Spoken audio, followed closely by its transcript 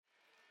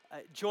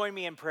Join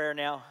me in prayer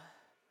now.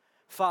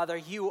 Father,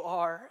 you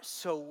are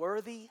so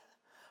worthy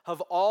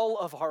of all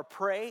of our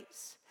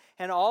praise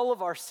and all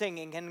of our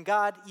singing. And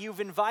God,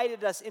 you've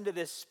invited us into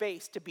this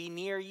space to be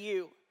near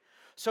you.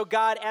 So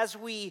God, as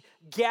we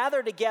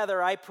gather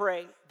together, I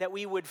pray that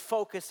we would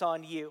focus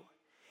on you.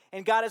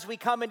 And God, as we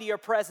come into your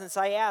presence,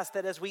 I ask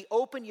that as we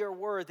open your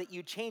word, that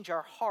you change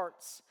our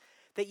hearts,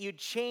 that you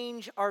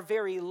change our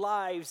very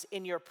lives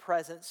in your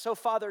presence. So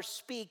Father,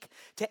 speak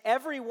to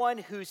everyone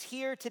who's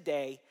here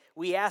today.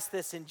 We ask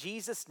this in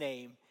Jesus'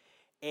 name,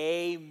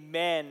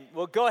 amen.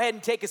 Well, go ahead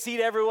and take a seat,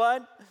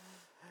 everyone.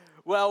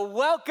 Well,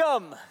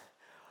 welcome.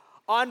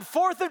 On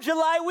 4th of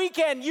July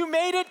weekend, you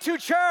made it to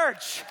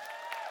church.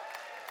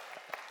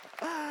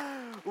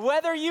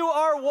 Whether you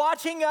are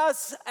watching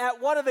us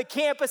at one of the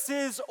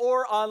campuses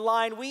or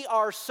online, we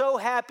are so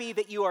happy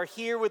that you are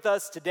here with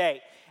us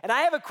today. And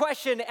I have a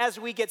question as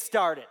we get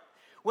started.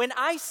 When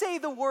I say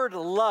the word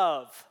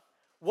love,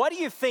 what do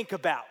you think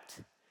about?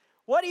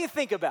 What do you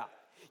think about?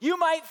 You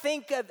might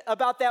think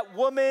about that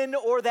woman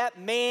or that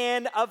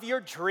man of your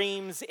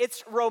dreams.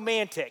 It's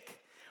romantic.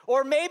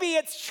 Or maybe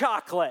it's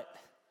chocolate.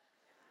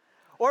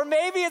 Or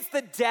maybe it's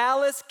the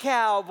Dallas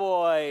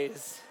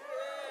Cowboys.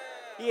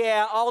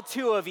 Yeah, all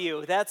two of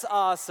you. That's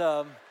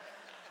awesome.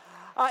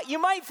 You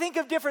might think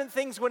of different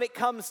things when it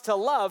comes to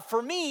love.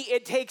 For me,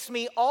 it takes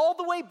me all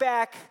the way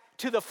back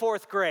to the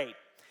 4th grade.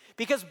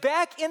 Because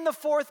back in the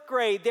 4th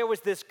grade, there was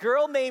this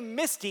girl named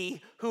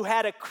Misty who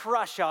had a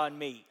crush on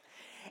me.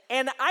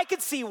 And I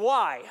could see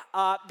why,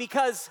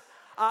 because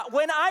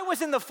when I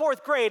was in the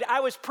 4th grade, I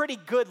was pretty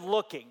good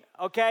looking,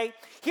 okay?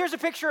 Here's a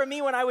picture of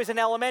me when I was in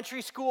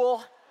elementary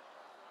school.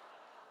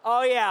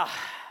 Oh yeah,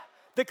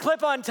 the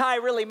clip-on tie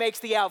really makes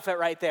the outfit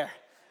right there.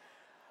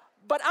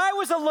 But I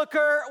was a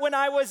looker when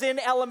I was in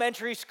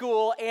elementary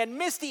school, and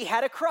Misty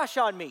had a crush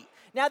on me.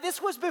 Now, this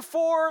was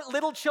before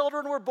little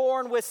children were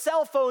born with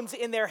cell phones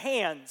in their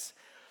hands.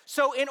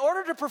 So in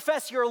order to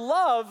profess your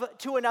love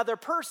to another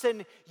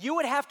person, you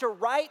would have to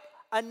write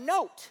a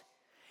note.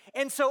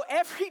 And so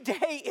every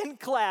day in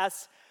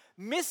class,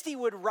 Misty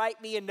would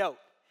write me a note.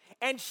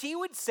 And she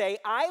would say,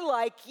 I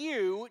like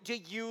you, do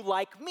you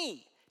like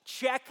me?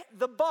 Check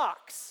the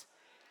box.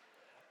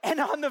 And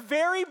on the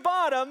very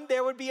bottom,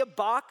 there would be a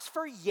box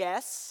for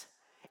yes,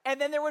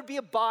 and then there would be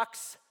a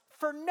box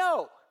for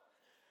no.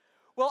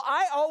 Well,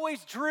 I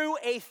always drew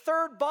a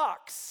third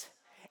box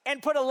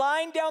and put a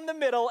line down the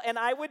middle, and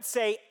I would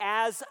say,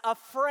 as a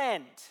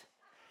friend.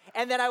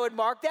 And then I would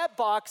mark that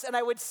box, and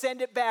I would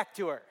send it back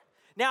to her.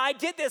 Now, I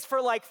did this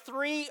for like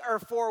 3 or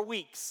 4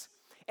 weeks.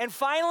 And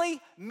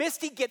finally,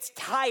 Misty gets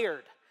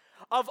tired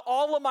of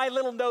all of my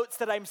little notes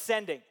that I'm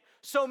sending.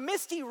 So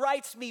Misty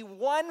writes me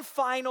one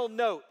final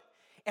note.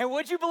 And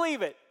would you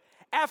believe it?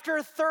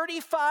 After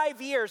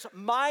 35 years,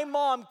 my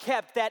mom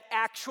kept that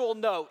actual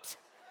note.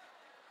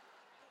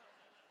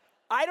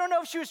 I don't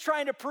know if she was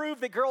trying to prove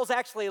that girls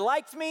actually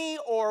liked me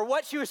or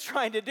what she was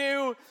trying to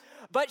do,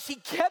 but she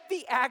kept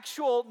the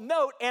actual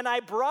note, and I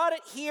brought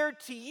it here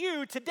to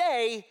you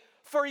today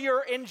for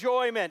your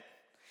enjoyment.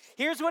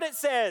 Here's what it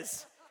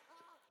says.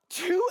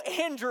 To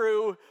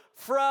Andrew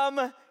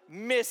from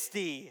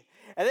Misty.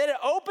 And then it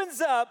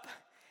opens up,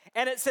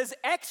 and it says,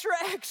 extra,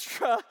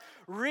 extra,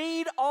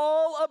 read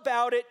all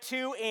about it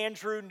to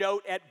Andrew,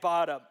 note at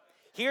bottom.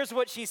 Here's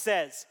what she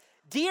says.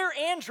 Dear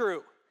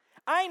Andrew,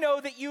 I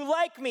know that you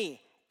like me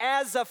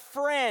as a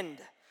friend,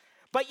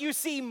 but you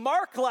see,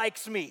 Mark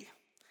likes me.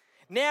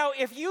 Now,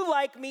 if you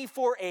like me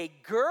for a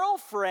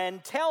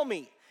girlfriend, tell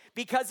me,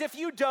 because if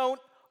you don't,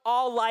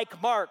 I'll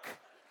like Mark.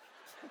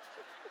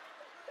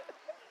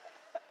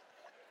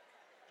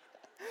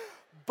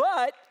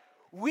 But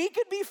we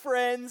could be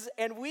friends,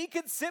 and we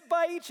could sit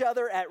by each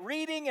other at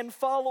reading and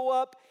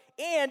follow-up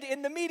and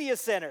in the media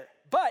center.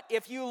 But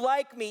if you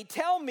like me,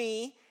 tell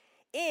me,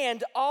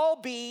 and I'll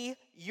be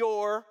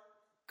your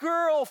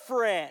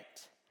girlfriend.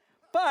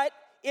 But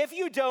if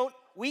you don't,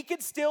 we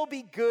could still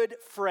be good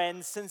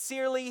friends.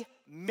 Sincerely,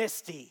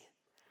 Misty.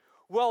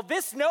 Well,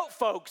 this note,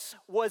 folks,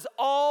 was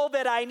all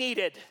that I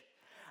needed.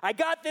 I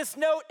got this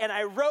note, and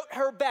I wrote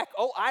her back.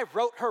 Oh, I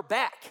wrote her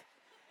back.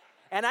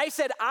 And I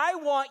said, I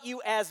want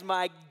you as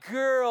my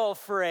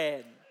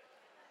girlfriend.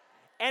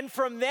 And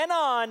from then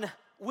on,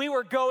 we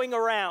were going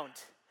around.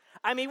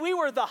 I mean, we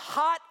were the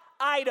hot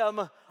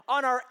item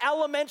on our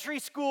elementary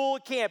school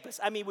campus.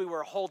 I mean, we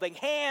were holding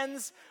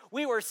hands,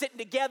 we were sitting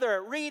together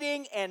at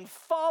reading and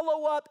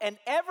follow-up, and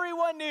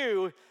everyone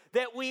knew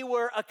that we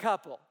were a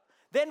couple.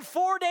 Then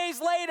 4 days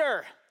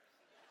later,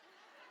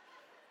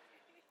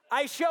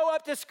 I show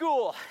up to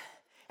school.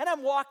 And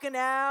I'm walking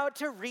out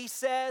to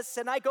recess,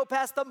 and I go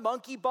past the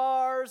monkey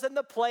bars and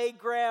the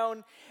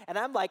playground, and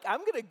I'm like,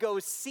 I'm gonna go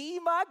see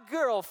my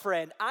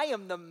girlfriend. I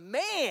am the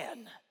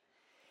man.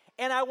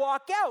 And I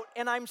walk out,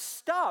 and I'm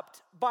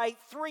stopped by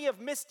 3 of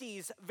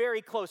Misty's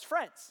very close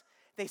friends.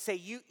 They say,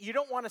 you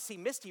don't want to see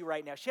Misty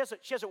right now. She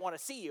doesn't want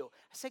to see you.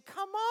 I say,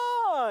 come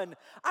on.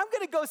 I'm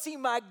going to go see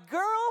my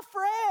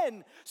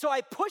girlfriend. So I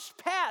pushed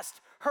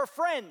past her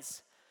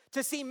friends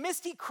to see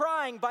Misty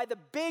crying by the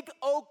big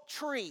oak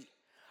tree.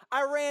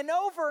 I ran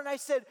over and I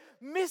said,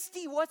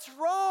 "Misty, what's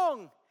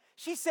wrong?"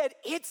 She said,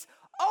 "It's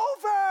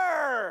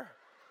over.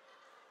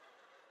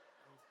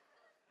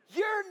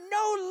 You're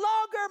no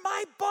longer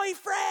my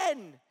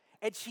boyfriend."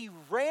 And she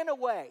ran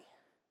away.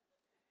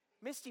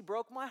 Misty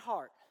broke my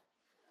heart.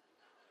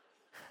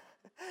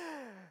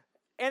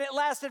 And it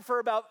lasted for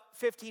about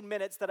 15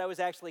 minutes that I was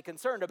actually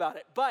concerned about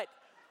it. But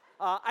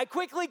I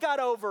quickly got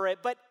over it.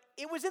 But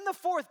it was in the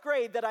 4th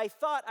grade that I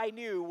thought I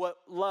knew what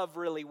love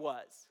really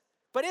was.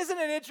 But isn't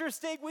it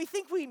interesting? We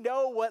think we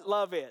know what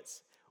love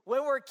is.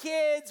 When we're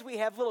kids, we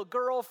have little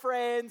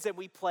girlfriends and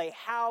we play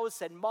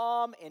house and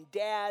mom and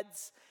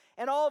dads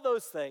and all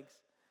those things.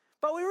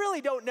 But we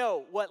really don't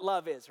know what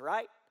love is,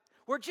 right?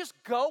 We're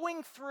just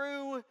going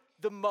through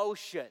the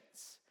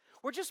motions.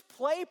 We're just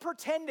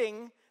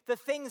pretending the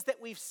things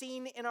that we've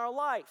seen in our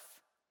life.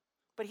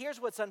 But here's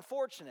what's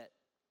unfortunate.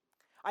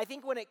 I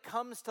think when it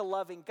comes to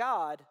loving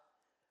God,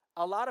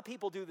 a lot of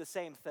people do the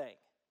same thing.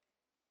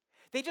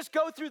 They just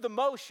go through the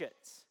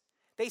motions.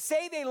 They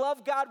say they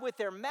love God with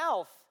their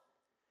mouth,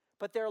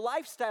 but their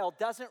lifestyle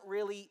doesn't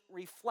really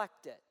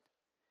reflect it.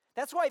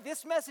 That's why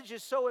this message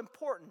is so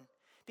important,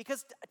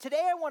 because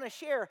today I want to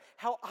share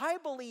how I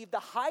believe the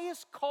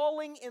highest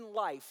calling in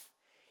life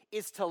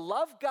is to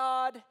love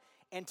God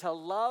and to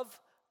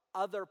love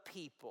other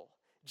people.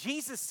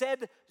 Jesus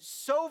said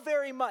so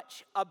very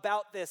much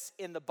about this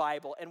in the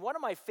Bible, and one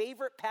of my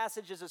favorite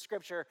passages of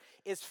Scripture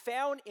is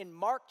found in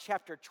Mark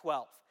chapter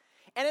 12.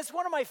 And it's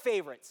one of my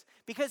favorites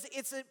because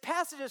it's a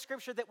passage of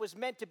Scripture that was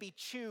meant to be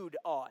chewed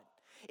on.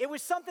 It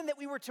was something that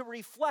we were to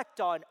reflect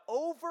on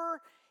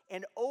over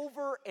and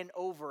over and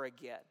over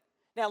again.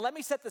 Now, let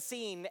me set the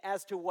scene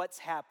as to what's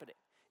happening.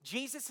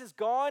 Jesus has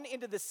gone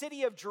into the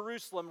city of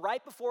Jerusalem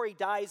right before he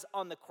dies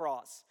on the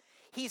cross.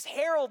 He's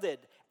heralded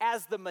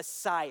as the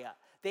Messiah.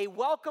 They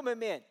welcome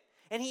him in,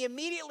 and he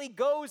immediately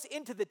goes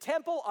into the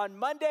temple on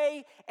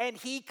Monday, and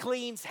he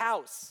cleans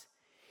house.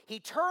 He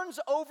turns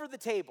over the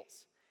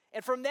tables,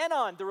 and from then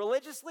on, the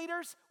religious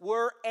leaders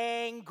were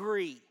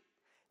angry.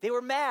 They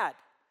were mad,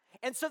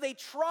 and so they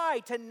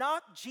try to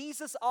knock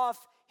Jesus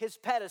off his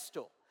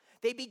pedestal.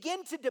 They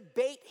begin to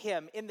debate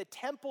him in the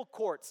temple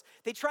courts.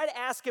 They try to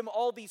ask him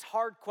all these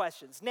hard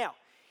questions. Now,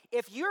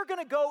 if you're going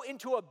to go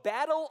into a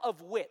battle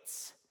of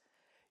wits,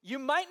 you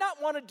might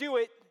not want to do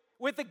it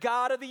with the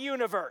God of the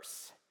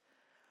universe,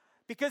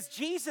 because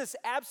Jesus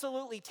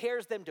absolutely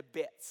tears them to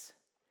bits.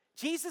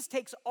 Jesus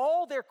takes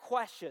all their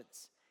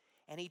questions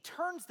and he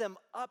turns them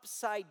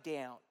upside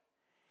down.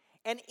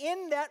 And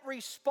in that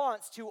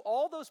response to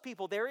all those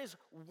people, there is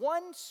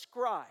one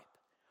scribe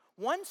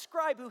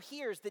who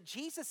hears that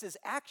Jesus is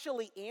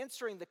actually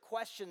answering the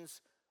questions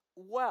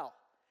well.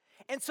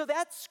 And so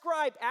that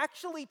scribe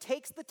actually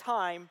takes the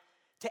time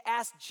to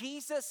ask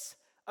Jesus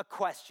a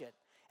question.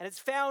 And it's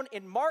found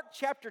in Mark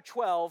chapter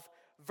 12,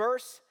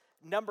 verse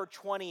number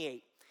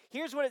 28.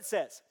 Here's what it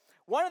says.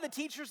 One of the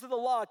teachers of the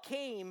law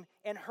came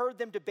and heard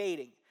them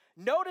debating.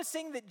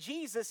 Noticing that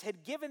Jesus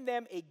had given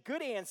them a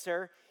good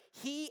answer,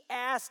 he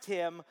asked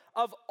him,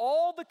 of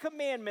all the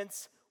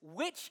commandments,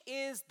 which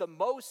is the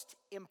most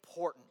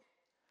important?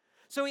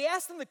 So he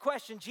asked them the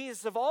question,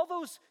 Jesus, of all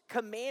those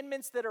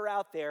commandments that are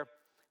out there,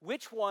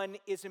 which one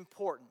is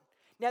important?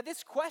 Now,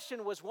 this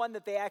question was one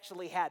that they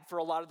actually had for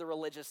a lot of the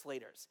religious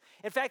leaders.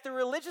 In fact, the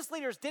religious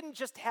leaders didn't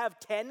just have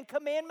 10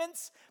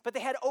 commandments, but they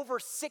had over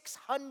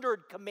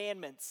 600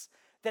 commandments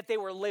that they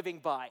were living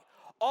by.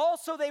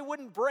 Also, they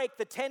wouldn't break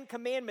the 10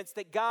 commandments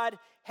that God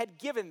had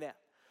given them.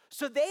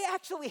 So they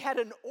actually had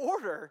an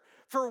order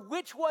for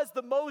which was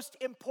the most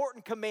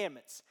important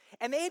commandments.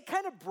 And they had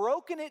kind of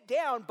broken it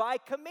down by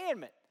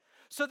commandment.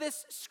 So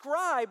this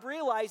scribe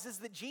realizes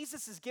that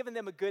Jesus has given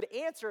them a good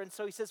answer, and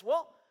so he says,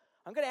 well,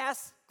 I'm going to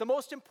ask the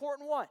most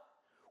important one.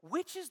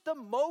 Which is the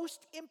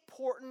most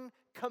important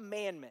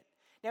commandment?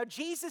 Now,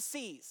 Jesus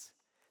sees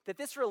that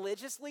this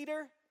religious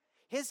leader,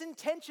 his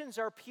intentions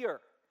are pure,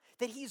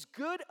 that he's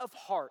good of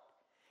heart.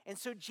 And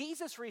so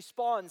Jesus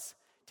responds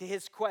to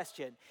his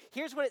question.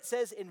 Here's what it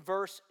says in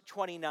verse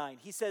 29.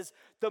 He says,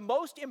 the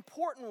most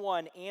important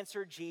one,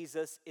 answered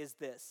Jesus, is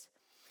this.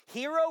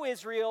 Hear, O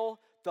Israel,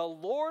 the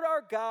Lord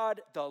our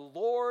God, the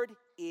Lord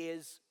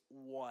is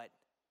one.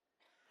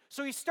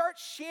 So he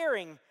starts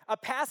sharing a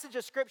passage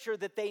of Scripture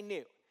that they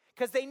knew,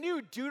 because they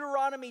knew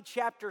Deuteronomy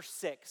chapter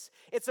 6.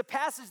 It's a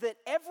passage that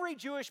every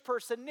Jewish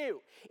person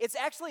knew. It's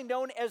actually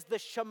known as the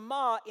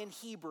Shema in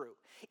Hebrew.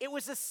 It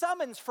was a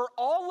summons for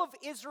all of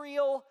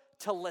Israel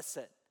to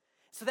listen.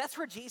 So that's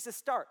where Jesus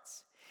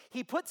starts.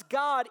 He puts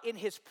God in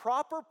his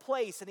proper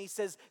place, and he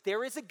says,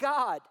 there is a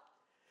God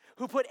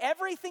who put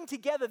everything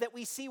together that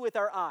we see with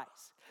our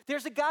eyes.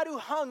 There's a God who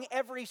hung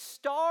every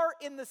star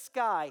in the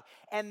sky,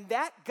 and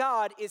that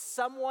God is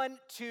someone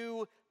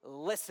to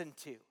listen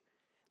to.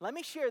 Let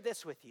me share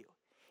this with you.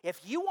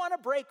 If you want to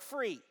break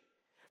free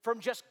from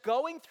just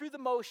going through the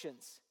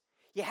motions,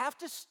 you have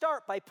to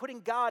start by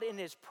putting God in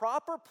his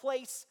proper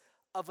place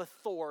of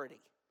authority.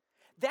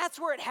 That's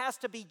where it has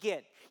to begin.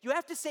 You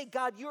have to say,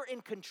 God, you're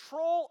in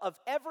control of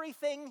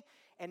everything,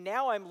 and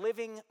now I'm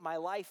living my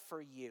life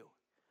for you.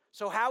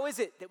 So how is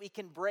it that we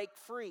can break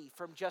free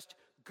from just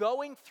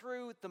going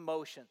through the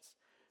motions.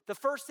 The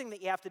first thing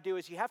that you have to do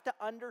is you have to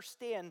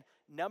understand,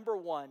 number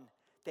one,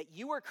 that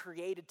you are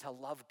created to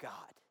love God.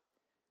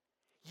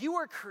 You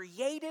are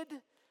created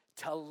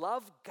to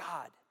love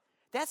God.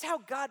 That's how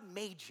God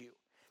made you.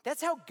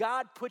 That's how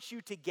God puts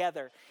you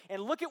together.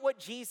 And look at what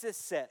Jesus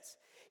says.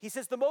 He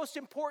says, the most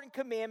important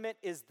commandment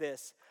is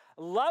this: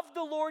 love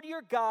the Lord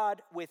your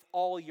God with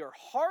all your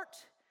heart,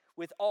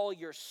 with all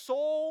your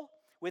soul,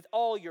 with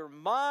all your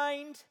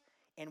mind,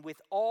 and with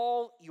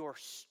all your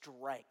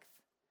strength.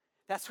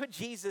 That's what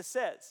Jesus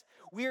says.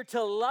 We are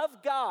to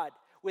love God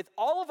with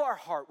all of our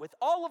heart, with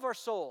all of our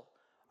soul,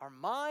 our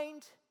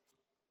mind,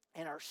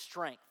 and our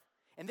strength.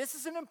 And this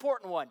is an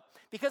important one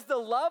because the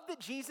love that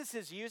Jesus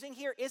is using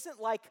here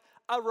isn't like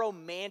a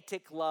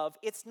romantic love.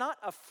 It's not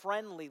a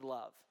friendly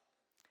love,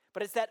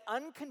 but it's that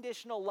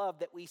unconditional love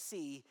that we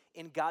see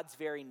in God's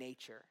very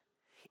nature.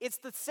 It's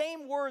the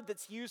same word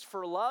that's used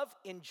for love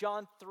in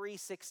John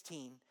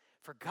 3:16.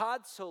 For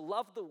God so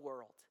loved the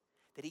world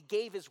that he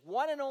gave his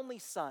one and only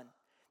Son,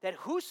 that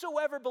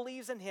whosoever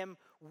believes in him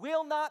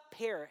will not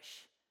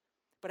perish,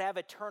 but have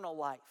eternal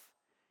life.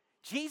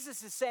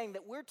 Jesus is saying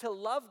that we're to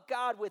love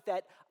God with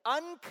that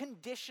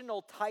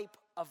unconditional type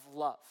of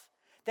love.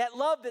 That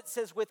love that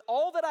says, with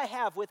all that I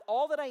have, with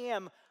all that I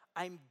am,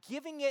 I'm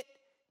giving it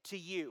to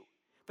you.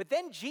 But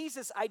then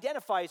Jesus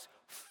identifies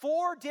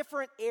 4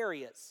 different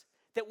areas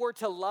that we're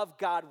to love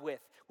God with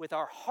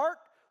our heart,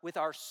 with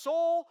our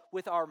soul,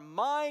 with our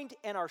mind,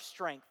 and our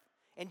strength.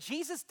 And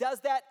Jesus does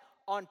that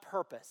on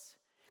purpose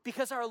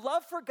because our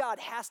love for God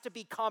has to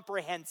be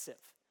comprehensive.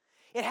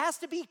 It has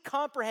to be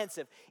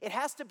comprehensive. It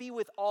has to be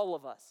with all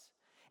of us.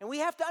 And we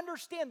have to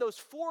understand those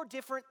 4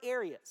 different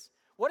areas.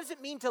 What does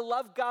it mean to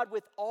love God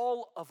with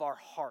all of our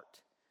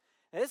heart?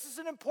 Now, this is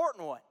an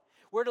important one.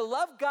 We're to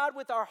love God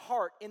with our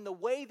heart in the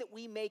way that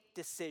we make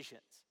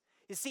decisions.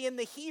 You see, in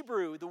the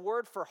Hebrew, the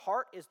word for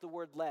heart is the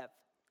word lev.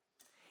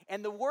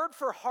 And the word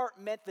for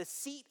heart meant the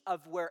seat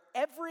of where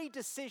every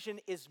decision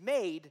is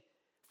made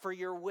for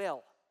your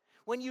will.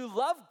 When you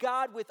love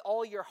God with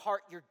all your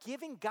heart, you're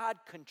giving God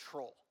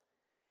control.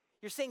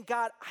 You're saying,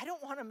 God, I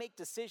don't want to make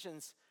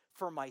decisions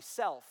for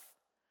myself.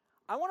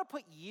 I want to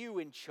put you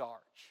in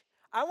charge.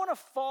 I want to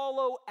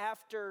follow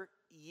after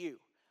you.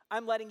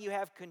 I'm letting you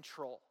have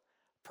control.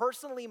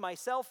 Personally,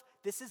 myself,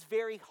 this is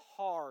very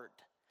hard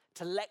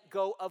to let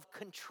go of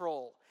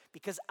control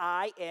because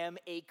I am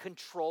a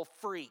control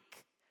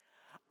freak.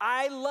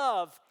 I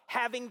love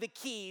having the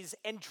keys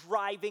and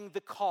driving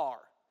the car.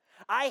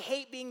 I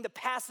hate being the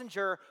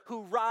passenger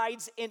who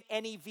rides in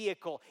any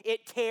vehicle.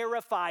 It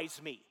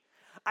terrifies me.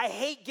 I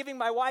hate giving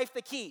my wife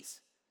the keys.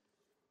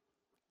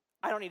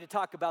 I don't need to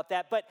talk about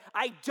that, but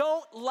I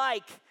don't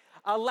like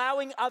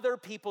allowing other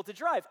people to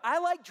drive. I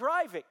like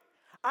driving.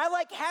 I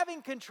like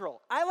having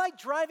control. I like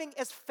driving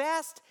as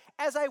fast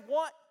as I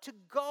want to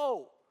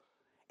go.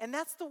 And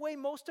that's the way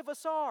most of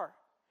us are.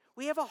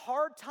 We have a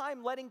hard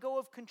time letting go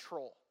of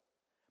control.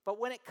 But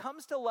when it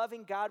comes to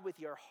loving God with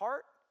your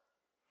heart,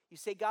 you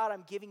say, God,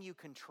 I'm giving you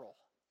control.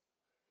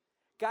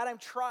 God,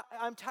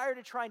 I'm tired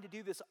of trying to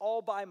do this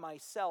all by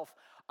myself.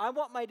 I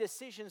want my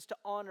decisions to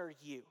honor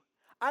you.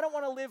 I don't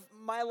want to live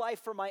my life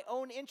for my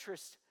own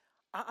interest.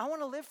 I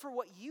want to live for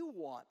what you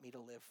want me to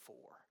live for.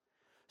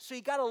 So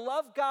you got to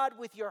love God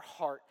with your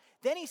heart.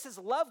 Then he says,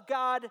 love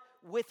God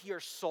with your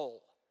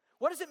soul.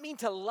 What does it mean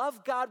to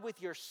love God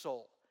with your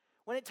soul?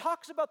 When it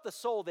talks about the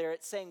soul there,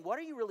 it's saying, what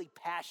are you really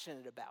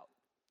passionate about?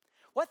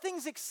 What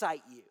things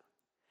excite you?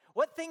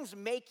 What things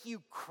make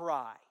you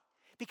cry?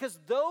 Because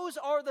those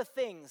are the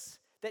things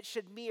that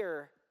should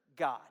mirror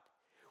God.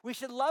 We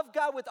should love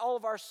God with all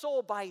of our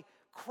soul by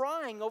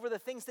crying over the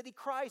things that he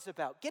cries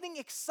about, getting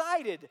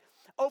excited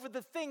over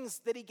the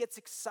things that he gets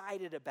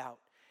excited about.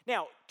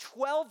 Now,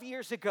 12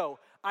 years ago,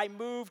 I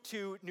moved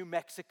to New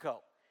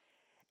Mexico.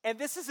 And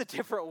this is a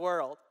different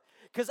world.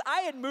 Because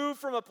I had moved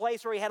from a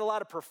place where we had a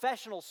lot of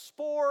professional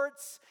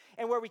sports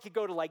and where we could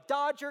go to like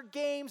Dodger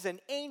games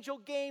and Angel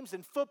games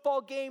and football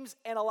games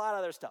and a lot of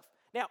other stuff.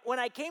 Now, when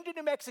I came to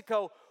New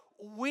Mexico,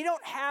 we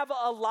don't have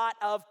a lot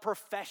of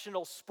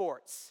professional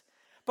sports.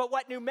 But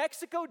what New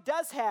Mexico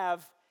does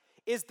have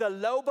is the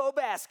Lobo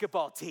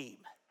basketball team.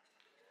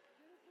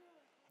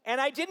 And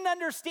I didn't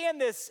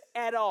understand this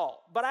at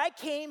all. But I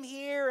came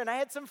here and I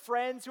had some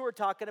friends who were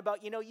talking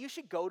about, you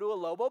should go to a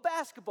Lobo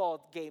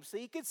basketball game so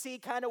you could see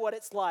kind of what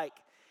it's like.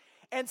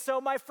 And so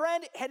my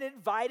friend had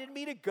invited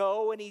me to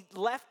go and he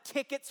left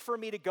tickets for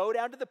me to go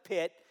down to the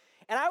pit.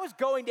 And I was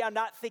going down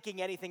not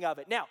thinking anything of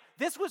it. Now,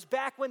 this was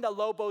back when the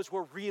Lobos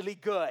were really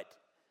good.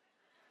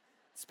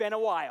 It's been a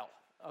while,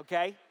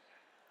 okay?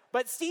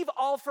 But Steve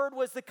Alford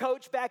was the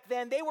coach back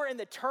then. They were in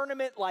the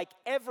tournament like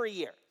every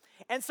year.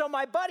 And so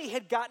my buddy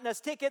had gotten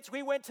us tickets.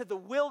 We went to the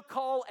will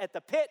call at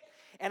the pit,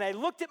 and I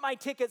looked at my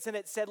tickets, and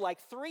it said like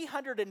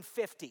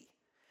 350.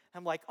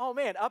 I'm like, oh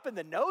man, up in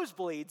the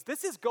nosebleeds,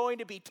 this is going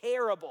to be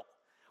terrible.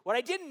 What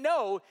I didn't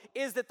know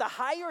is that the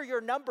higher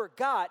your number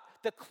got,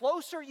 the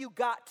closer you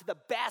got to the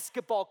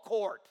basketball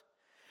court.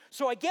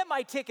 So I get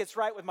my tickets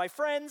right with my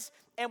friends,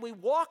 and we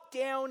walk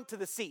down to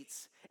the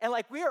seats. And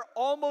like we are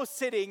almost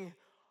sitting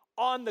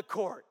on the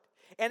court.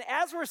 And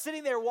as we're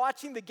sitting there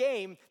watching the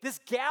game, this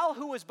gal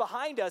who was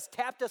behind us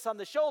tapped us on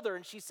the shoulder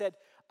and she said,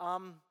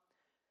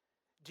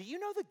 do you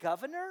know the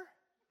governor?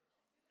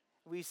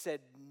 We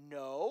said,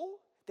 no.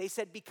 They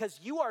said, because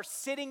you are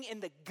sitting in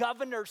the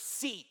governor's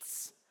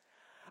seats.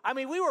 I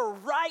mean, we were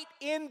right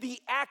in the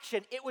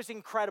action. It was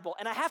incredible.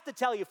 And I have to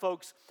tell you,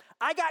 folks,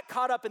 I got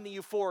caught up in the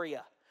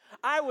euphoria.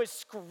 I was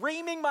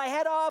screaming my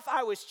head off.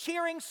 I was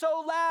cheering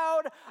so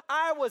loud.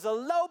 I was a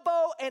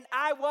Lobo, and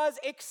I was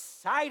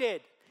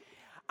excited.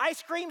 I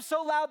screamed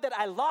so loud that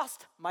I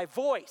lost my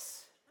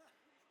voice.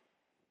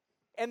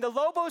 And the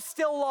Lobos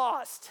still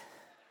lost.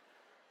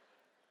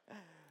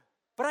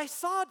 But I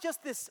saw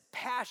just this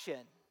passion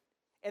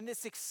and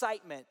this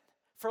excitement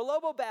for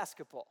Lobo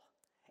basketball.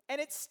 And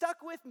it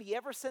stuck with me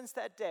ever since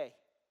that day.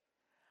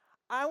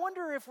 I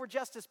wonder if we're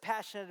just as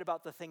passionate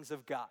about the things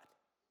of God.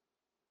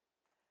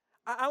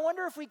 I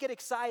wonder if we get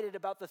excited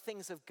about the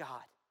things of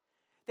God,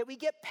 that we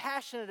get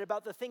passionate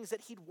about the things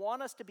that He'd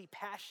want us to be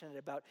passionate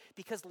about,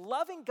 because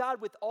loving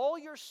God with all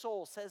your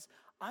soul says,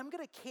 I'm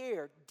going to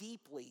care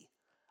deeply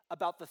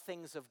about the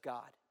things of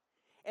God.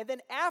 And then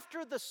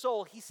after the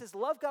soul, He says,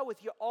 love God with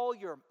all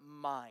your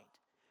mind.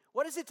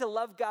 What is it to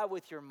love God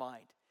with your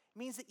mind? It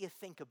means that you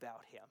think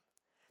about Him,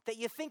 that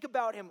you think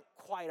about Him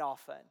quite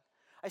often.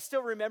 I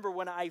still remember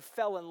when I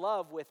fell in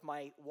love with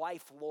my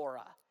wife,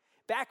 Laura,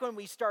 back when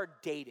we started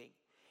dating.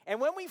 And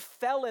when we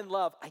fell in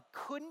love, I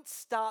couldn't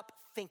stop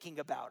thinking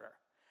about her.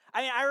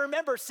 I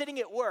remember sitting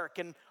at work,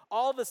 and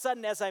all of a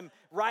sudden, as I'm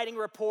writing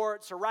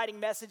reports or writing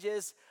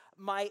messages,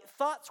 my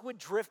thoughts would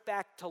drift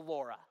back to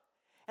Laura.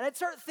 And I'd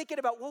start thinking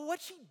about, well,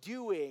 what's she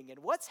doing and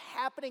what's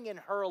happening in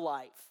her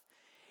life?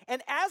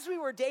 And as we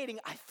were dating,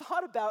 I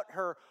thought about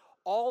her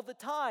all the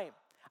time.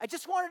 I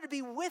just wanted to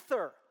be with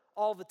her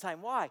all the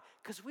time. Why?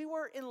 Because we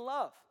were in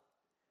love.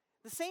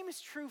 The same is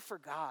true for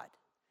God.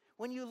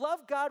 When you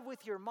love God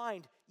with your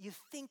mind, you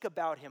think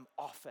about Him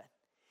often.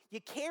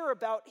 You care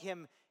about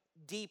Him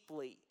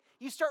deeply.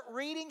 You start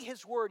reading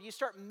His Word. You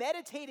start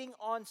meditating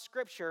on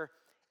Scripture,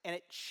 and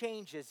it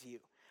changes you.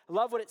 I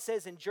love what it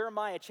says in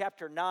Jeremiah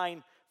chapter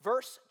 9,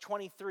 verse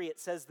 23. It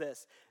says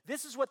this.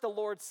 This is what the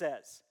Lord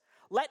says.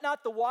 Let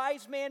not the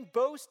wise man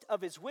boast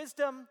of his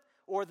wisdom,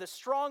 or the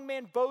strong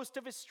man boast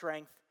of his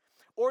strength,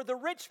 or the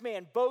rich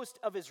man boast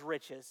of his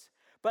riches.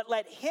 But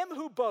let him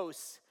who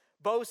boasts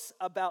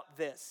about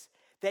this,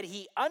 that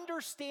he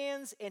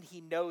understands and he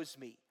knows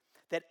me,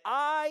 that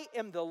I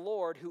am the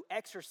Lord who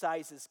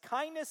exercises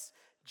kindness,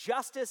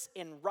 justice,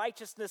 and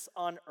righteousness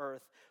on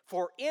earth.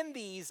 For in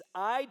these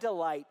I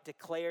delight,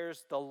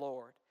 declares the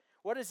Lord.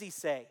 What does He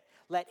say?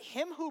 Let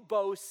him who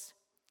boasts,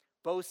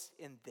 boast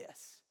in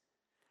this.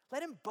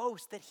 Let him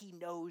boast that he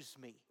knows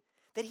me,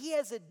 that he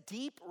has a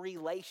deep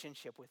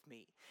relationship with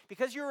me.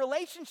 Because your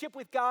relationship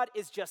with God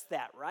is just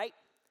that, right?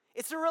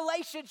 It's a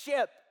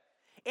relationship.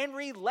 And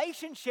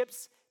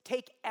relationships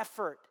take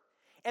effort.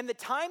 And the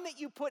time that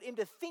you put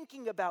into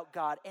thinking about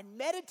God and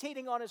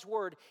meditating on His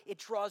Word, it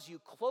draws you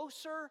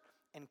closer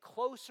and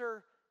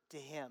closer to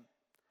Him.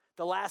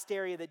 The last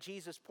area that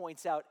Jesus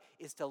points out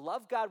is to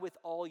love God with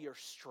all your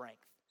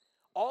strength.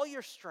 All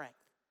your strength.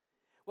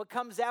 What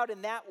comes out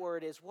in that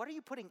word is, what are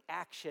you putting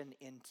action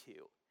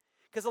into?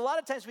 Because a lot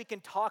of times we can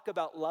talk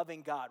about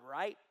loving God,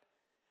 right?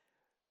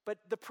 But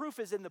the proof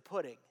is in the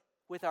pudding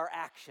with our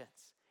actions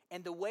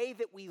and the way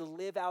that we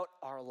live out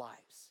our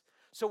lives.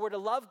 So we're to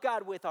love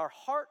God with our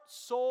heart,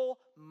 soul,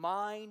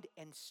 mind,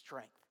 and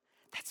strength.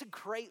 That's a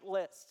great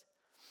list.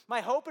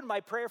 My hope and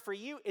my prayer for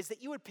you is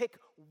that you would pick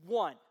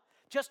one,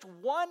 just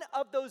one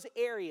of those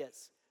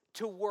areas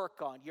to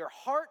work on. Your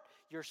heart,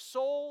 your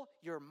soul,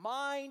 your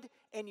mind,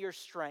 and your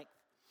strength.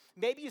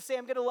 Maybe you say,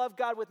 I'm going to love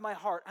God with my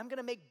heart. I'm going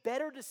to make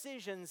better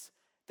decisions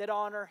that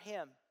honor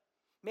Him.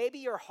 Maybe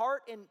your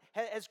heart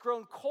has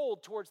grown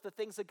cold towards the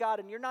things of God,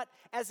 and you're not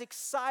as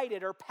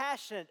excited or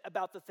passionate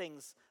about the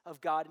things of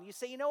God. And you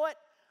say, you know what?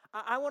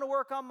 I want to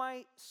work on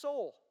my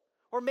soul.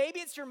 Or maybe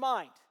it's your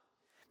mind.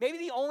 Maybe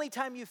the only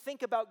time you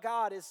think about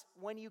God is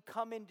when you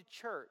come into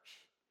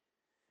church.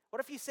 What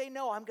if you say,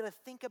 no, I'm going to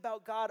think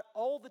about God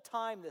all the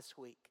time this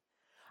week.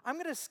 I'm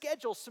going to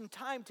schedule some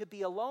time to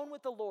be alone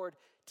with the Lord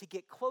to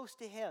get close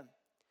to Him.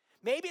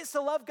 Maybe it's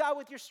to love God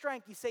with your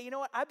strength. You say, you know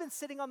what? I've been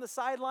sitting on the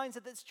sidelines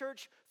at this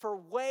church for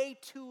way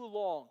too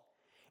long.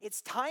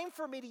 It's time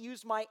for me to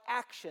use my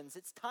actions.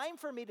 It's time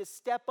for me to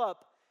step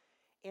up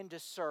and to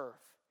serve.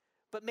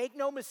 But make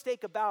no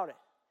mistake about it.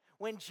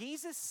 When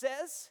Jesus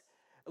says,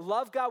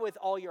 love God with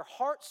all your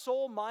heart,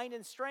 soul, mind,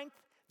 and strength,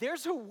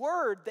 there's a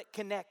word that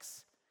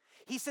connects.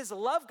 He says,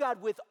 love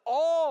God with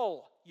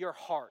all your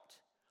heart,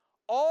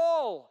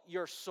 all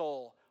your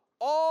soul,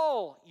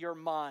 all your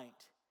mind,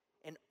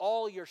 and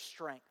all your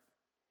strength.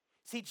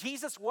 See,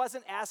 Jesus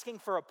wasn't asking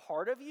for a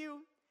part of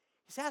you.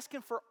 He's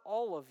asking for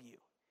all of you.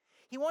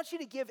 He wants you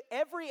to give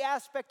every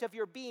aspect of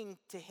your being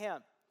to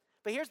Him.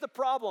 But here's the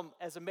problem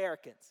as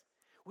Americans.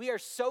 We are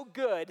so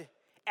good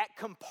at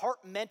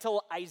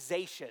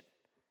compartmentalization.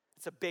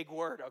 It's a big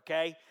word,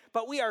 okay?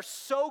 But we are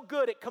so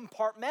good at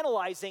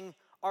compartmentalizing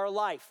our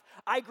life.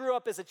 I grew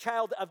up as a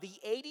child of the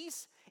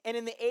 80s, And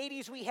in the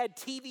 80s, we had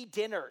TV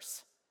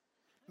dinners.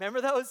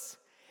 Remember those?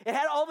 It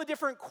had all the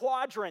different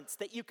quadrants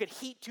that you could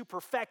heat to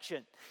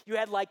perfection. You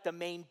had like the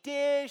main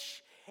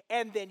dish,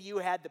 and then you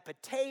had the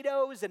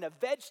potatoes and a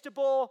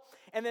vegetable,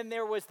 and then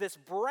there was this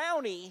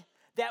brownie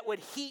that would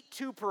heat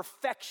to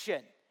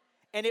perfection,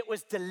 and it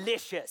was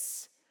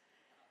delicious.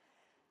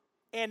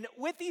 And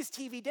with these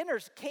TV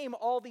dinners came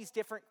all these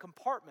different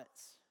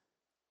compartments.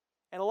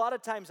 And a lot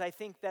of times I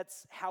think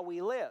that's how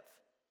we live.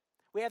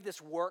 We have this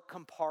work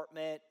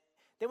compartment,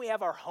 then we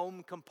have our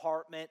home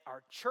compartment,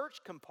 our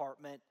church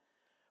compartment,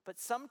 but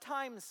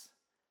sometimes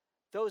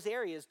those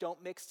areas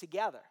don't mix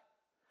together.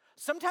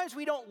 Sometimes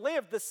we don't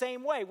live the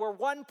same way. We're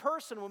one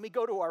person when we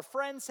go to our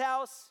friend's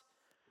house,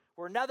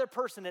 we're another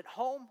person at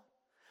home,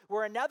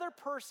 we're another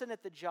person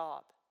at the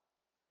job.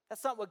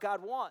 That's not what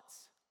God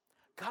wants.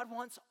 God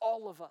wants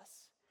all of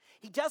us.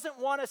 He doesn't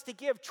want us to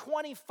give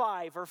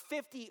 25 or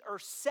 50 or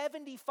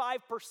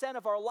 75%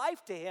 of our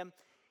life to him.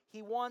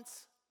 He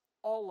wants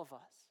all of us.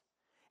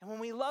 And when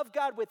we love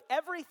God with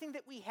everything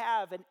that we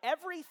have and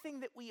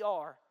everything that we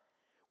are,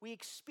 we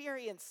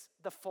experience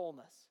the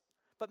fullness.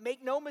 But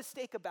make no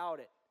mistake about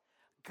it,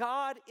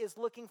 God is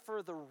looking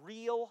for the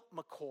real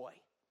McCoy.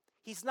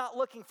 He's not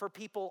looking for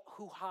people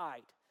who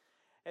hide.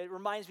 It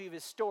reminds me of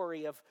his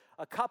story of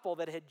a couple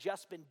that had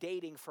just been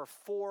dating for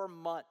 4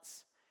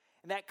 months.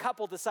 And that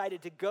couple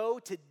decided to go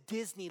to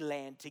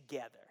Disneyland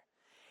together.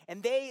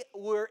 And they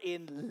were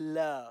in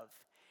love.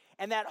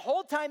 And that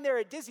whole time they're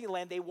at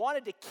Disneyland, they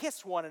wanted to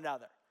kiss one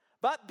another.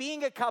 But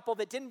being a couple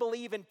that didn't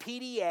believe in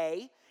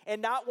PDA and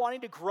not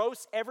wanting to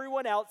gross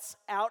everyone else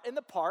out in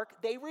the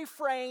park, they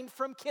refrained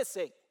from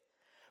kissing.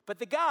 But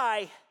the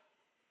guy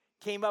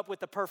came up with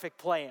the perfect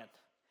plan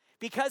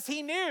because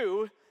he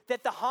knew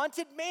that the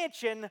haunted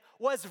mansion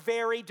was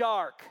very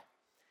dark.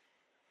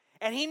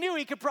 And he knew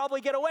he could probably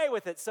get away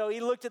with it. So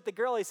he looked at the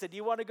girl, he said, "Do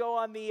you want to go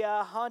on the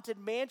haunted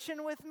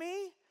mansion with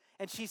me?"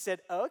 And she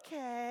said,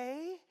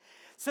 "Okay."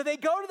 So they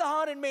go to the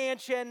haunted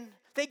mansion,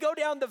 they go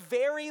down the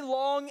very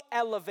long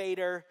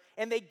elevator,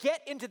 and they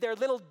get into their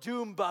little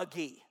doom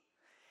buggy.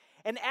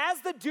 And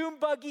as the doom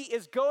buggy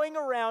is going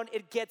around,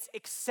 it gets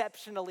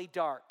exceptionally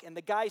dark. And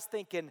the guy's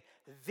thinking,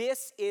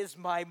 this is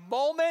my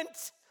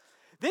moment.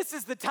 This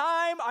is the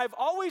time I've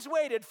always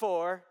waited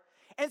for.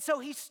 And so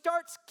he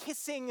starts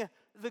kissing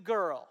the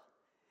girl.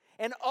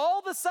 And all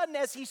of a sudden,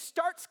 as he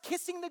starts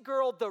kissing the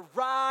girl, the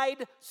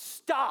ride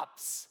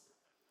stops.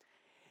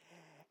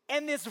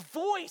 And this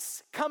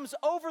voice comes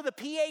over the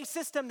PA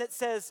system that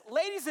says,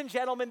 "Ladies and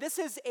gentlemen, this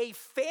is a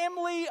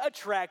family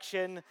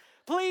attraction.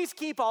 Please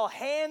keep all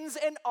hands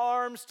and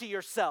arms to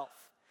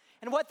yourself."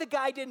 And what the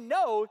guy didn't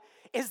know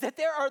is that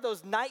there are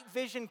those night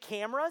vision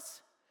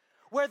cameras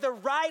where the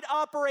ride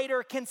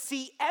operator can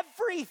see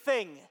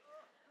everything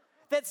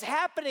that's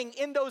happening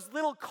in those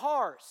little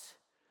cars.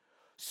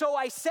 So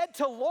I said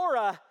to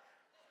Laura,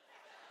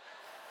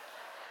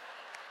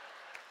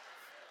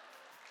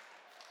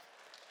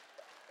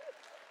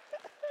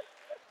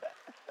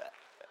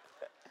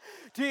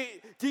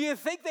 do you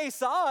think they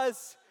saw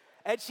us?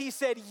 And she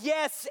said,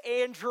 "Yes,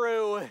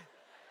 Andrew,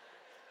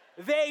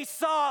 they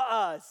saw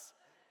us."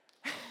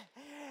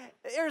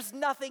 There's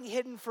nothing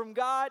hidden from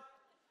God.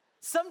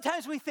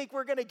 Sometimes we think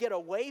we're going to get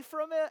away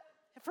from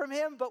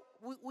him, but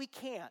we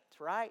can't,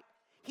 right?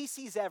 He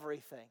sees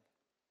everything.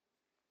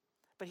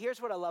 But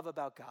here's what I love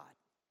about God.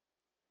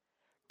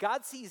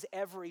 God sees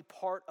every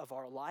part of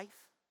our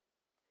life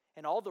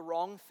and all the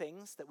wrong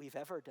things that we've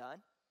ever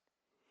done,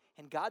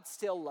 and God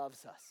still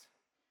loves us.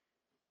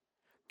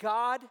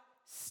 God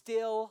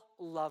still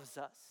loves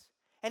us.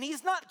 And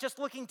he's not just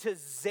looking to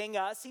zing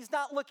us. He's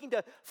not looking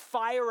to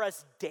fire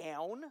us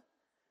down,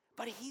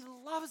 but he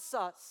loves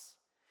us.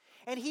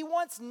 And he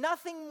wants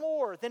nothing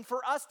more than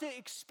for us to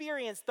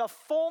experience the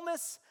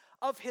fullness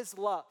of his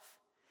love.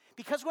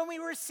 Because when we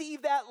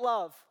receive that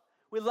love,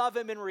 we love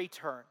him in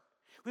return.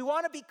 We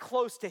want to be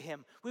close to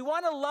him. We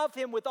want to love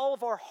him with all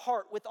of our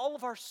heart, with all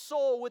of our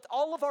soul, with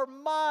all of our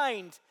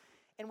mind,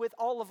 and with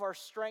all of our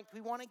strength.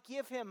 We want to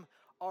give him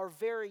our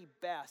very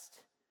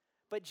best.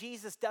 But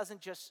Jesus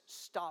doesn't just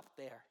stop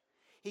there.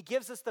 He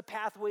gives us the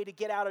pathway to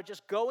get out of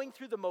just going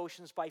through the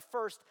motions by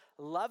first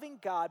loving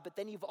God, but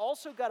then you've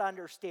also got to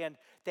understand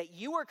that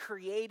you were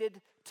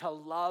created to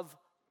love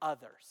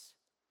others.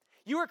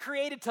 You were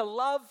created to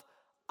love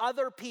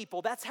other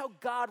people. That's how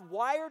God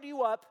wired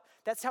you up.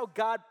 That's how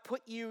God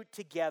put you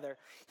together.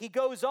 He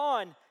goes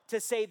on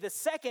to say the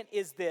second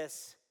is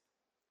this: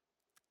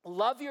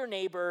 love your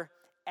neighbor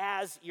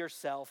as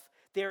yourself.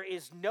 There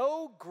is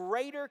no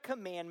greater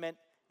commandment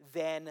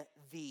than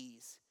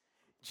these.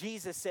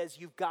 Jesus says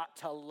you've got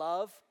to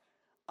love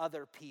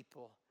other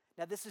people.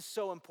 Now, this is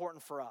so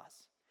important for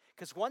us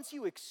because once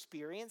you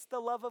experience the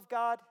love of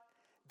God,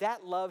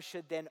 that love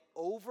should then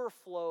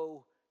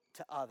overflow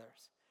to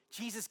others.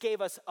 Jesus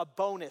gave us a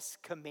bonus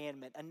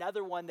commandment,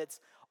 another one that's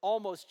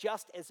almost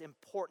just as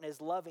important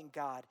as loving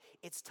God.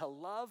 It's to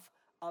love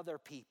other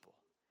people.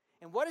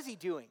 And what is he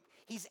doing?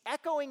 He's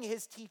echoing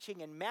his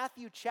teaching in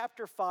Matthew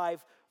chapter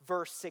 5,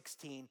 verse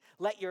 16.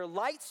 Let your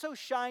light so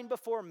shine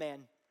before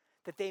men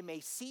that they may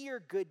see your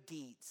good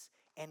deeds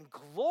and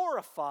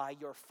glorify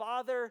your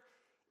Father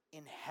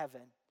in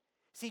heaven.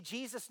 See,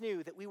 Jesus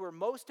knew that we were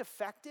most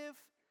effective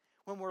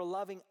when we're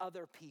loving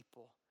other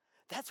people.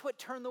 That's what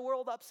turned the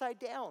world upside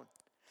down.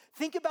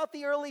 Think about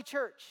the early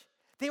church.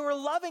 They were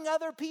loving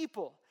other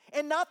people,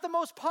 and not the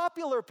most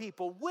popular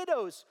people,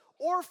 widows,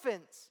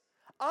 orphans,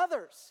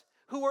 others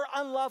who were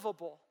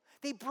unlovable.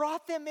 They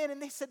brought them in and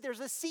they said,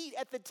 there's a seat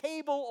at the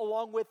table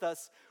along with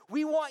us.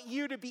 We want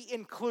you to be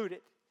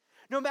included.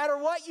 No matter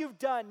what you've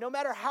done, no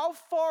matter how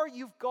far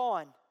you've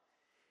gone,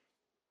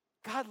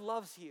 God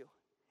loves you.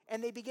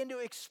 And they begin to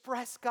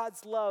express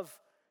God's love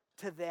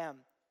to them.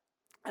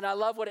 And I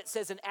love what it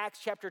says in Acts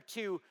chapter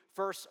 2,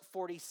 verse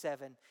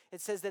 47.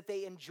 It says that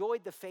they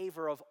enjoyed the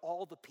favor of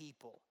all the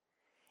people.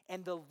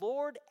 And the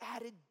Lord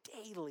added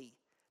daily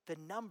the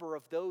number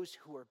of those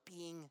who were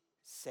being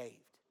saved.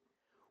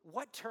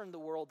 What turned the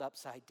world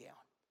upside down?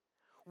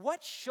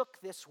 What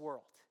shook this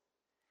world?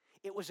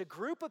 It was a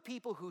group of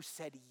people who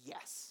said,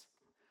 yes,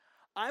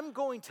 I'm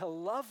going to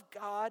love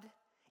God,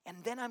 and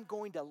then I'm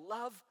going to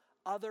love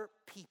other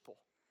people.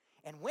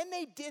 And when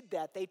they did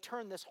that, they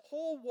turned this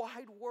whole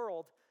wide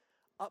world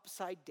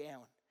upside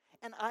down.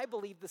 And I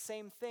believe the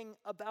same thing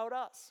about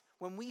us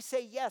when we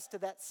say yes to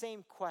that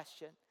same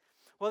question.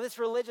 Well, this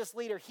religious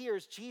leader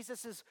hears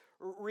Jesus'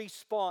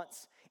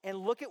 response, and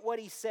look at what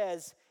he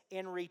says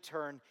in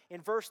return.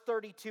 In verse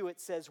 32, it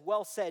says,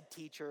 well said,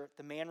 teacher,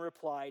 the man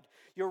replied.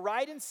 You're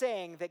right in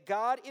saying that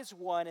God is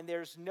one and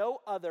there's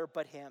no other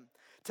but him.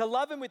 To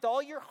love him with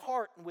all your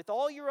heart and with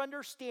all your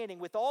understanding,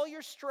 with all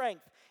your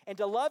strength, and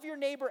to love your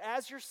neighbor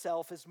as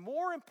yourself is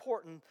more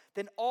important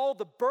than all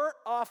the burnt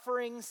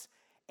offerings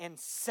and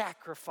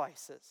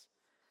sacrifices.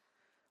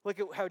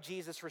 Look at how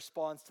Jesus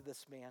responds to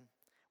this man.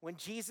 When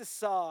Jesus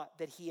saw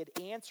that he had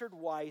answered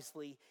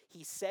wisely,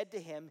 he said to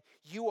him,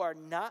 you are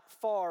not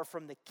far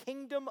from the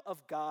kingdom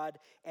of God.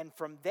 And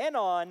from then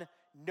on,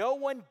 no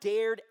one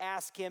dared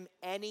ask him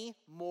any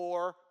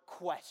more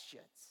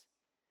questions.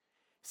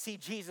 See,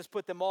 Jesus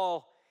put them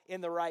all in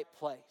the right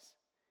place.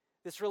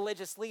 This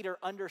religious leader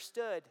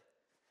understood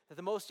that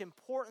the most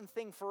important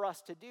thing for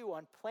us to do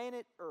on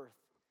planet Earth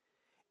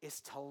is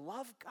to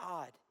love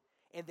God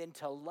and then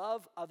to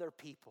love other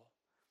people.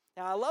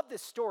 Now, I love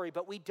this story,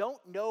 but we don't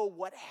know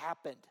what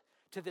happened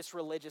to this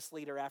religious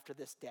leader after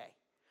this day.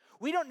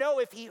 We don't know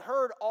if he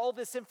heard all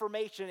this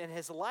information and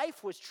his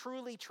life was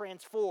truly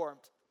transformed,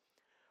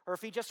 or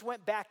if he just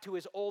went back to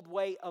his old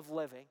way of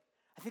living.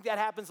 I think that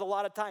happens a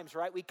lot of times,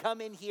 right? We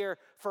come in here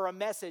for a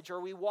message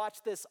or we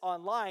watch this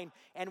online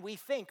and we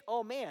think,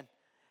 oh man,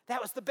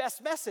 that was the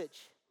best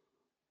message.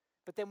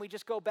 But then we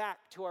just go back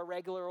to our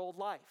regular old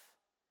life.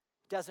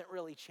 Doesn't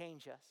really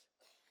change us.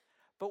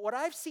 But what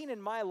I've seen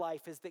in my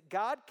life is that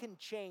God can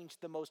change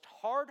the most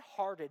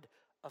hard-hearted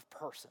of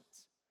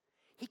persons.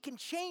 He can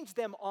change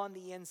them on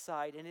the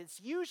inside, and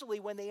it's usually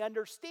when they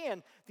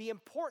understand the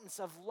importance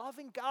of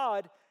loving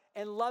God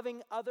and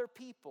loving other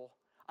people.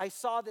 I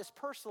saw this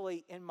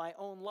personally in my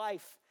own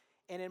life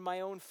and in my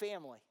own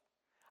family.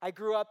 I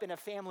grew up in a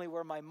family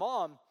where my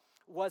mom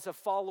was a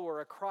follower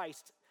of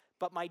Christ,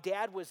 but my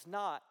dad was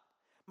not.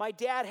 My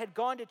dad had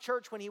gone to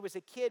church when he was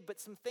a kid, but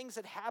some things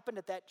had happened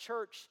at that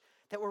church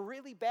that were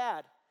really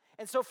bad.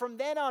 And so from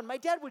then on, my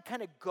dad would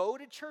kind of go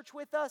to church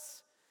with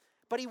us,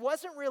 but he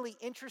wasn't really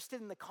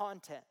interested in the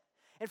content.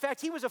 In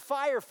fact, he was a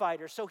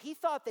firefighter, so he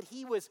thought that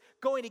he was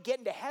going to get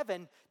into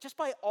heaven just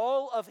by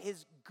all of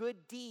his good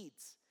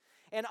deeds.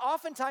 And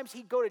oftentimes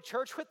he'd go to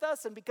church with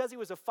us, and because he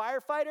was a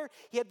firefighter,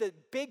 he had the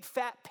big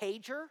fat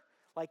pager,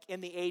 like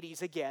in the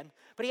 80s again,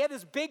 but he had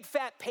this big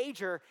fat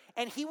pager,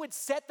 and he would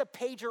set the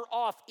pager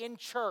off in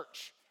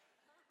church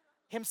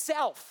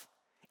himself.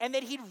 And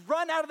then he'd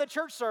run out of the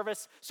church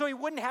service so he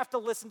wouldn't have to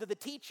listen to the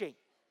teaching.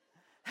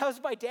 That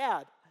was my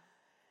dad.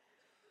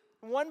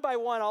 One by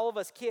one, all of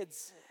us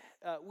kids,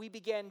 we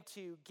began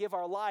to give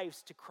our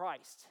lives to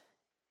Christ.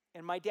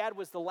 And my dad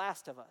was the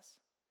last of us.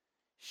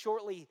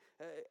 Shortly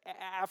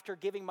after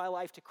giving my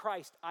life to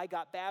Christ, I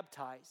got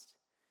baptized.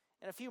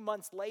 And a few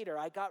months later,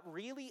 I got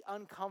really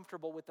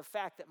uncomfortable with the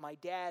fact that my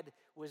dad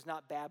was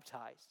not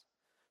baptized.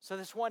 So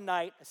this one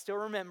night, I still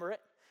remember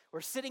it,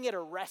 we're sitting at a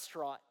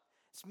restaurant.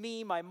 It's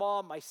me, my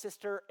mom, my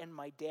sister, and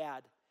my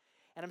dad.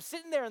 And I'm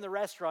sitting there in the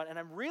restaurant, and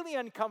I'm really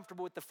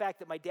uncomfortable with the fact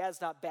that my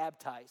dad's not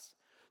baptized.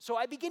 So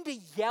I begin to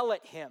yell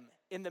at him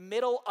in the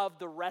middle of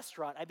the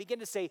restaurant. I begin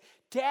to say,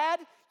 Dad,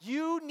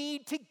 you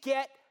need to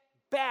get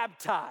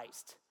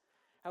baptized.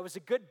 I was a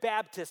good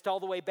Baptist all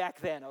the way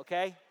back then,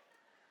 okay?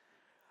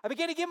 I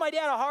began to give my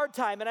dad a hard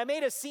time, and I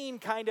made a scene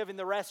kind of in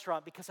the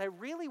restaurant because I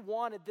really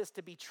wanted this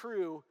to be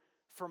true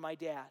for my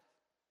dad.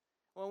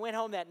 When I went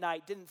home that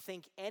night, didn't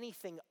think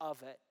anything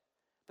of it.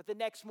 But the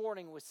next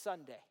morning was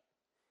Sunday,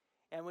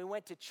 and we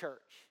went to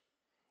church.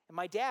 And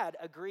my dad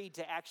agreed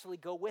to actually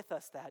go with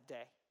us that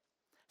day.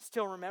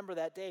 Still remember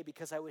that day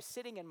because I was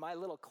sitting in my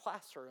little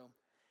classroom,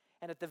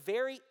 and at the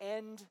very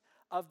end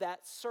of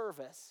that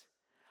service,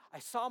 I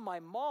saw my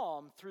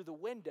mom through the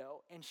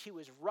window, and she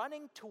was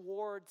running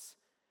towards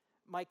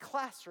my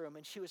classroom,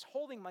 and she was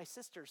holding my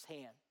sister's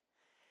hand.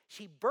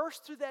 She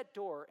burst through that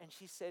door, and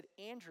she said,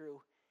 Andrew,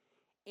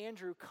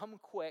 Andrew, come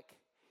quick.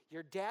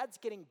 Your dad's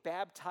getting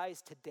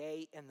baptized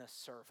today in the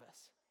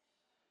service.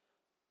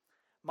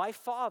 My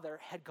father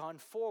had gone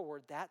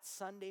forward that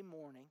Sunday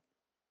morning,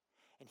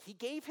 and he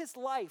gave his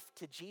life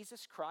to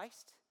Jesus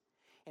Christ.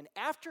 And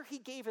after he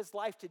gave his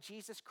life to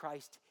Jesus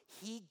Christ,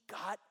 he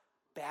got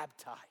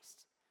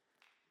baptized.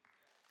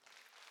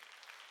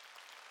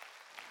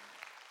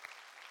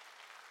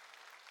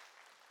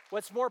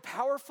 What's more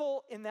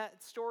powerful in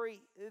that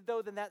story,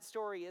 though, than that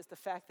story is the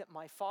fact that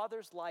my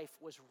father's life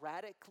was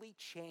radically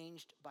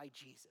changed by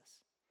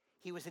Jesus.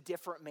 He was a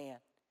different man.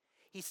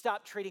 He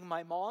stopped treating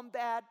my mom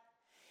bad.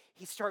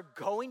 He started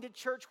going to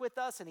church with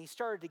us, and he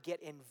started to get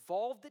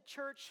involved at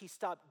church. He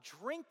stopped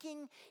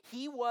drinking.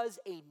 He was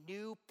a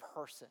new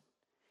person.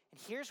 And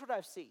here's what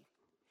I've seen.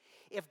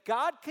 If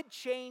God could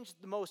change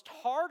the most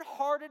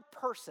hard-hearted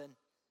person,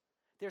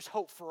 there's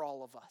hope for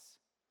all of us.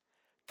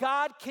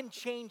 God can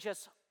change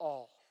us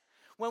all.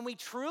 When we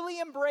truly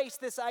embrace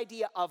this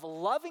idea of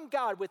loving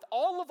God with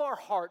all of our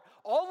heart,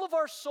 all of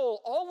our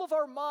soul, all of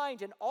our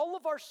mind, and all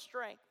of our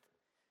strength,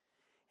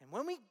 and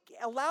when we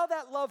allow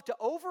that love to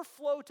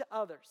overflow to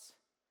others,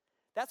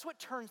 that's what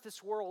turns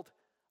this world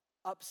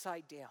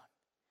upside down.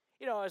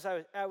 You know, as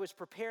I was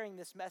preparing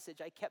this message,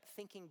 I kept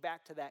thinking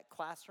back to that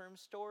classroom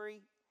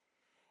story.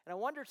 And I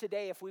wonder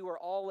today if we were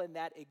all in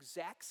that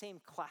exact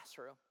same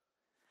classroom,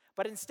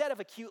 but instead of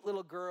a cute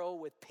little girl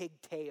with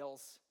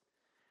pigtails,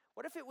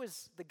 what if it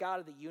was the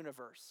God of the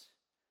universe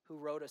who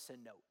wrote us a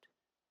note?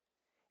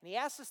 And he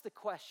asked us the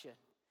question,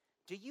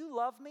 do you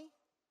love me?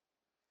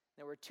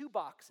 There were two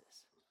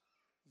boxes,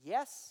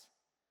 yes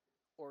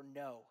or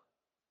no.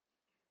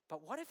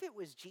 But what if it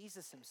was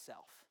Jesus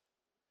himself,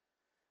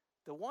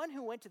 the one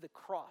who went to the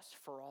cross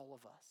for all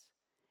of us?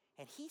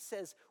 And he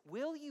says,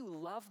 will you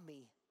love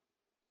me?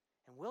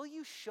 And will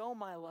you show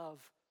my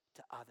love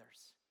to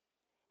others?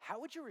 How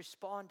would you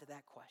respond to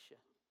that question?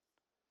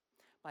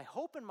 My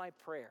hope and my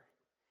prayer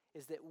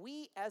is that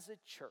we as a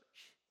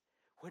church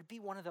would be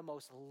one of the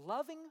most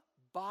loving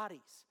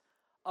bodies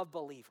of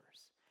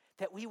believers,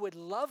 that we would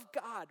love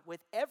God with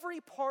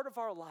every part of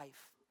our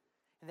life,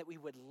 and that we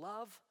would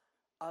love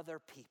other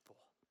people.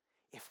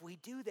 If we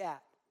do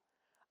that,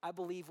 I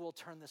believe we'll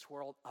turn this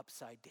world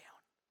upside down.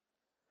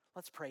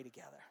 Let's pray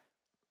together.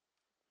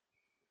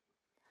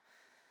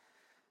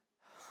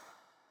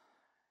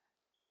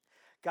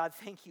 God,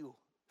 thank you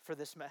for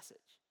this message.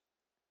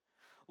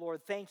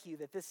 Lord, thank you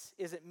that this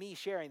isn't me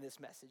sharing this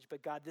message,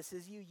 but God, this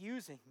is you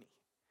using me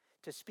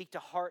to speak to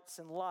hearts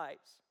and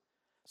lives.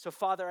 So,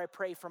 Father, I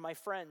pray for my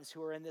friends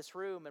who are in this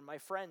room and my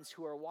friends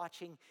who are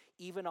watching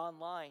even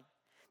online,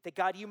 that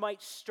God, you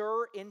might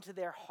stir into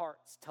their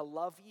hearts to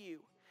love you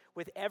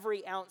with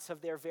every ounce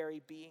of their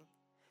very being.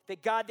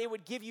 That God, they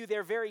would give you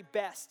their very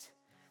best,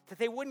 that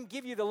they wouldn't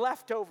give you the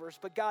leftovers,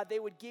 but God, they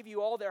would give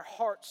you all their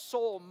heart,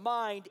 soul,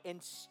 mind,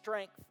 and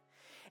strength.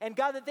 And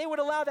God, that they would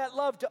allow that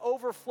love to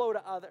overflow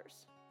to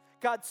others.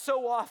 God,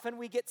 so often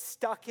we get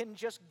stuck in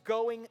just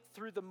going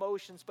through the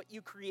motions, but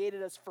you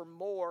created us for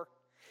more.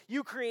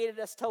 You created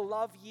us to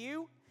love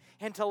you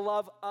and to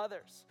love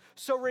others.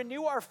 So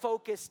renew our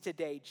focus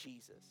today,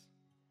 Jesus.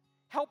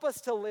 Help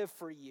us to live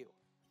for you.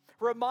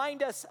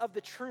 Remind us of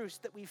the truths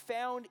that we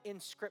found in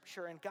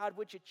Scripture. And God,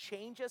 would you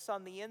change us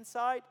on the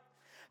inside?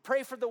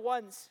 Pray for the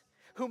ones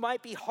who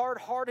might be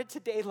hard-hearted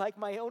today, like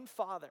my own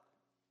father.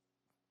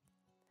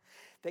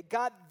 That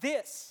God,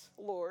 this,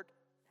 Lord,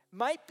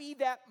 might be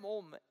that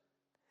moment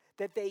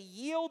that they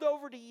yield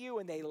over to you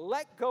and they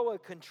let go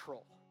of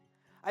control.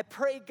 I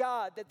pray,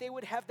 God, that they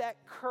would have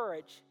that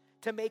courage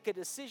to make a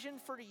decision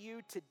for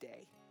you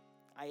today.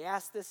 I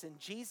ask this in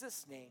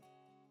Jesus' name.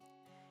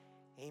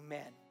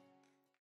 Amen.